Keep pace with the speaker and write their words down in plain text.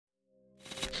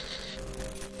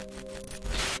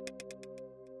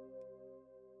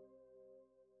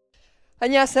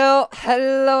안녕하세요.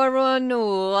 Hello everyone.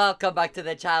 Welcome back to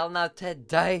the channel. Now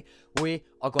today we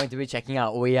are going to be checking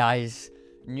out WEi's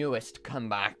newest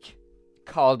comeback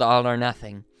called All or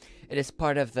Nothing. It is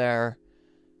part of their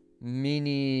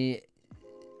mini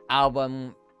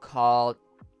album called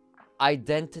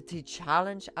Identity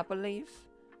Challenge, I believe.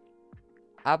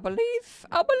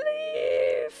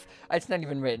 It's not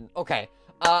even written. Okay.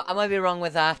 I might be wrong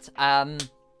with that.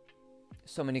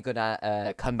 So many good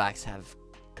comebacks have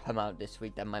come out this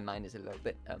week that my mind is a little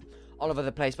bit all over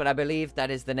the place, but I believe that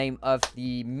is the name of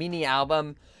the mini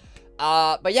album.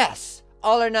 But yes,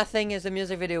 All or Nothing is a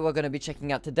music video we're going to be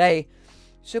checking out today.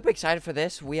 Super excited for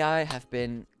this. WEi have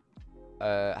been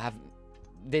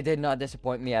they did not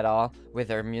disappoint me at all with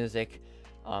their music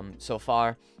so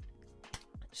far.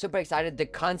 Super excited. The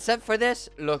concept for this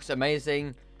looks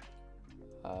amazing.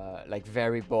 Like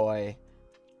very boy.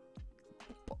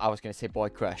 I was gonna say boy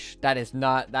crush. That is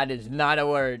not a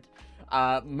word.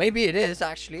 Maybe it is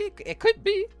actually. It could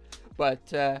be, but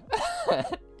yeah,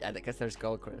 because there's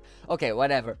girl crush. Okay,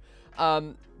 whatever.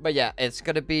 But yeah, it's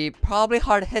gonna be probably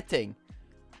hard hitting.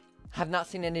 Have not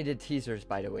seen any of the teasers,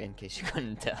 by the way, in case you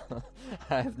couldn't tell.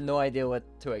 I have no idea what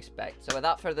to expect. So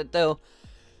without further ado,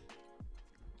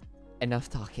 enough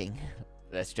talking.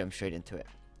 Let's jump straight into it.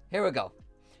 Here we go.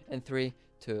 In 3,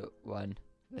 2, 1,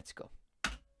 let's go.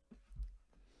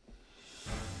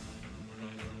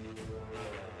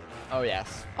 Oh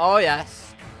yes. Oh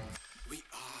yes.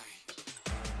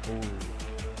 Ooh.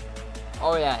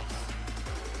 Oh yes.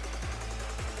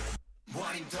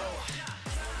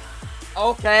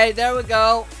 Okay, there we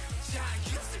go.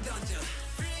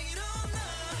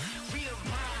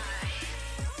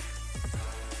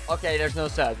 Okay, there's no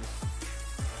subs.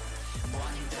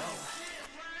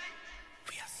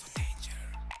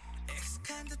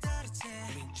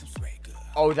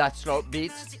 Oh, that slow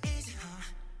beat.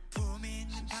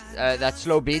 That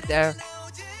slow beat there.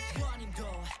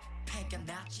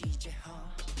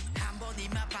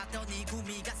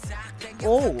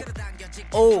 Oh,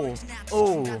 oh,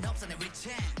 oh,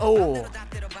 oh.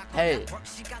 Hey,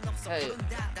 hey,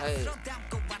 hey.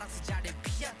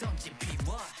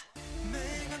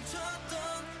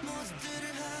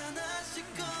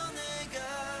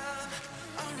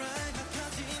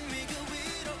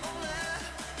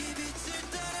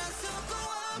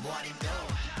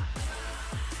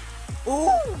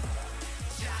 Ooh,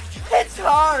 it's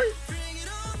hard.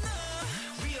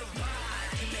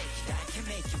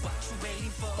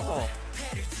 Oh.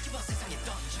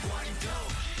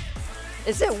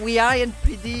 Is it WEi and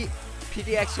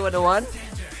PDX 101?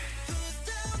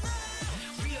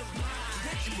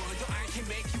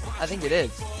 I think it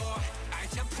is.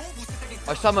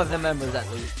 Or some of the members at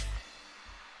least.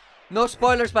 No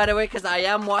spoilers, by the way, because I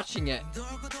am watching it.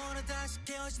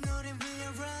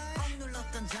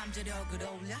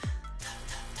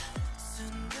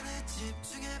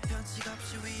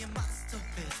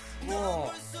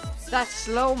 Whoa, that's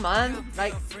slow, man.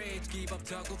 Like,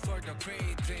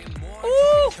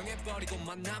 ooh.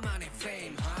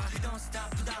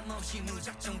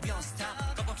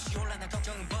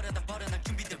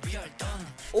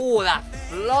 Oh, that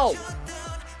flow.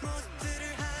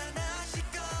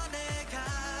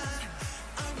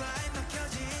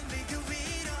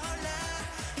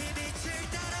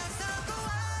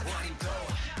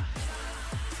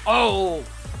 Oh,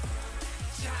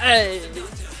 hey.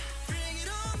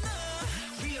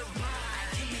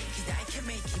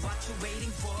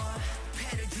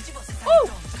 Oh,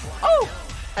 oh,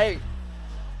 hey.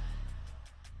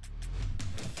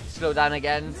 Slow down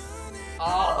again.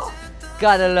 Oh,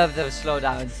 gotta love those slow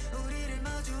downs.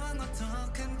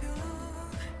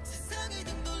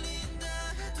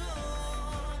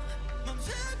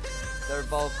 Their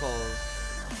vocals.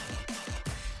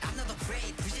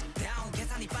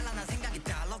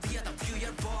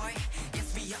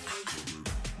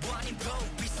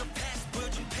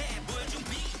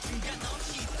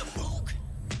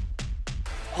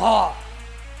 Oh.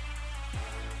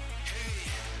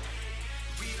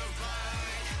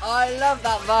 I love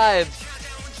that vibe.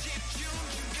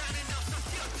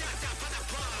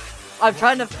 I'm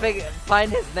trying to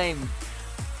find his name.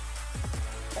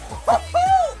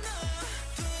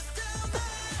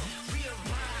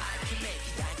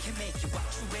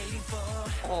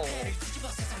 Oh.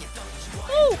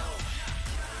 Ooh.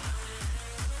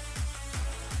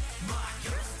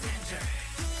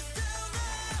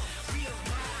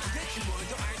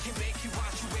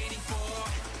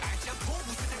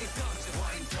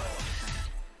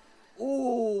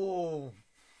 Ooh.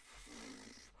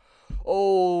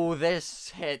 Oh, this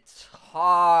hits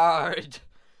hard.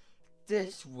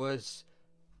 This was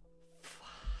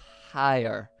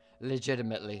fire.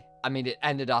 legitimately. I mean, it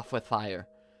ended off with fire.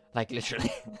 Like,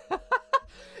 literally.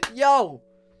 Yo,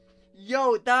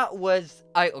 that was...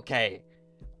 Okay.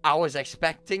 I was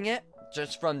expecting it.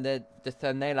 Just from the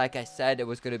thumbnail, like I said, it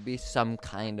was going to be some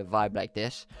kind of vibe like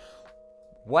this.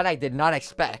 What I did not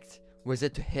expect was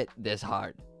it to hit this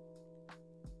hard.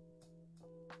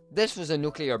 This was a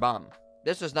nuclear bomb.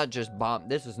 This was not just bomb.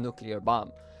 This was nuclear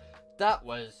bomb. That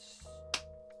was...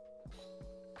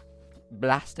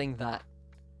 blasting that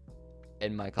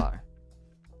in my car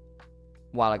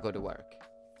while I go to work.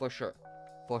 For sure.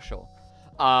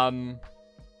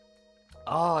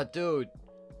 Oh, dude.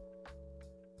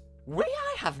 WEi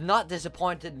have not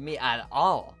disappointed me at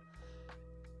all.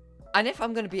 And if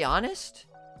I'm gonna be honest,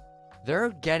 they're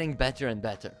getting better and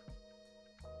better.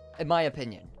 In my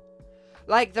opinion.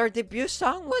 Like, their debut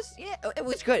song was... yeah, it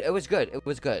was good. It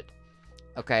was good.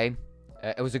 Okay?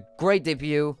 It was a great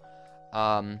debut.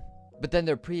 But then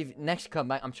their next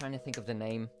comeback... I'm trying to think of the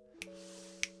name.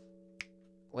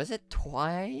 Was it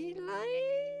Twilight?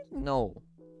 No.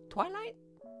 Twilight?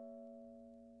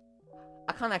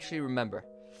 I can't actually remember.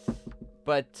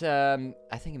 But,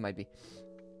 I think it might be.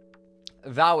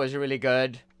 That was really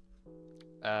good.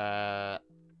 But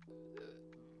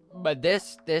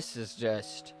this is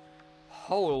just...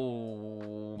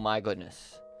 oh my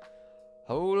goodness.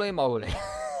 Holy moly.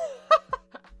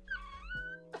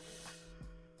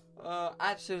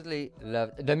 Absolutely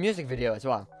loved the music video as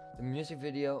well. The music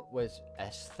video was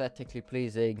aesthetically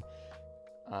pleasing.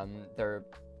 Their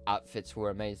outfits were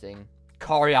amazing.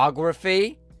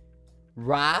 Choreography,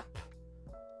 rap,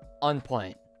 on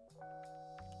point.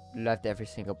 Loved every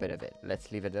single bit of it.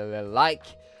 Let's leave it a little like.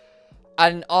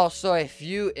 And also, if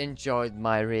you enjoyed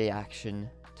my reaction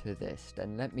to this,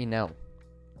 then let me know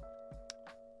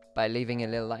by leaving a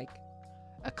little like,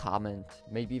 a comment,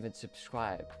 maybe even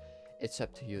subscribe. It's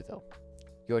up to you though,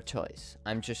 your choice.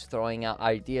 I'm just throwing out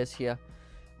ideas here.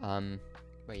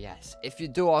 But yes, if you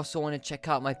do also want to check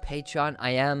out my Patreon,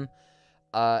 I am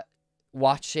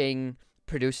watching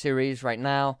Produce series right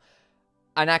now,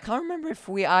 and I can't remember if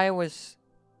WEi was...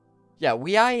 yeah,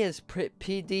 WEi is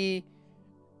PD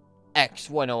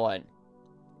X101,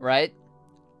 right?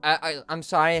 I'm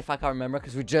sorry if I can't remember,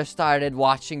 because we just started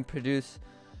watching Produce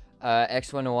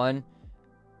X101.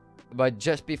 But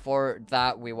just before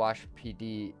that, we watched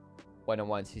PD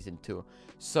 101 Season 2.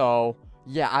 So,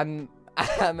 yeah, I'm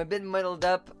a bit muddled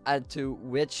up as to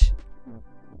which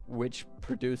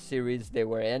Produce series they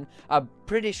were in. I'm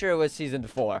pretty sure it was Season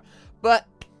 4. But,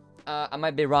 I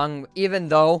might be wrong. Even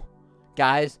though,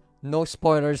 guys, no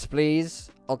spoilers, please.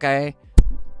 Okay?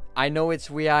 I know it's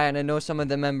WEi, and I know some of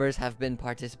the members have been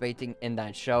participating in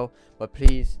that show. But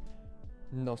please,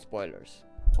 no spoilers.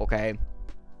 Okay?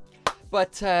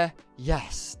 But,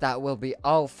 yes, that will be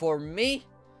all for me.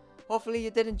 Hopefully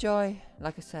you did enjoy,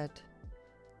 like I said,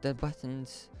 the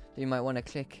buttons that you might want to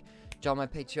click. Join my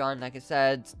Patreon, like I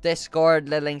said, Discord,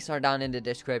 the links are down in the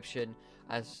description,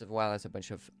 as well as a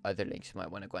bunch of other links you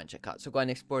might want to go and check out. So go and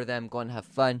explore them, go and have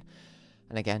fun.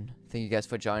 And again, thank you guys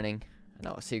for joining, and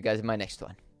I'll see you guys in my next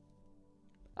one.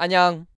 Annyeong!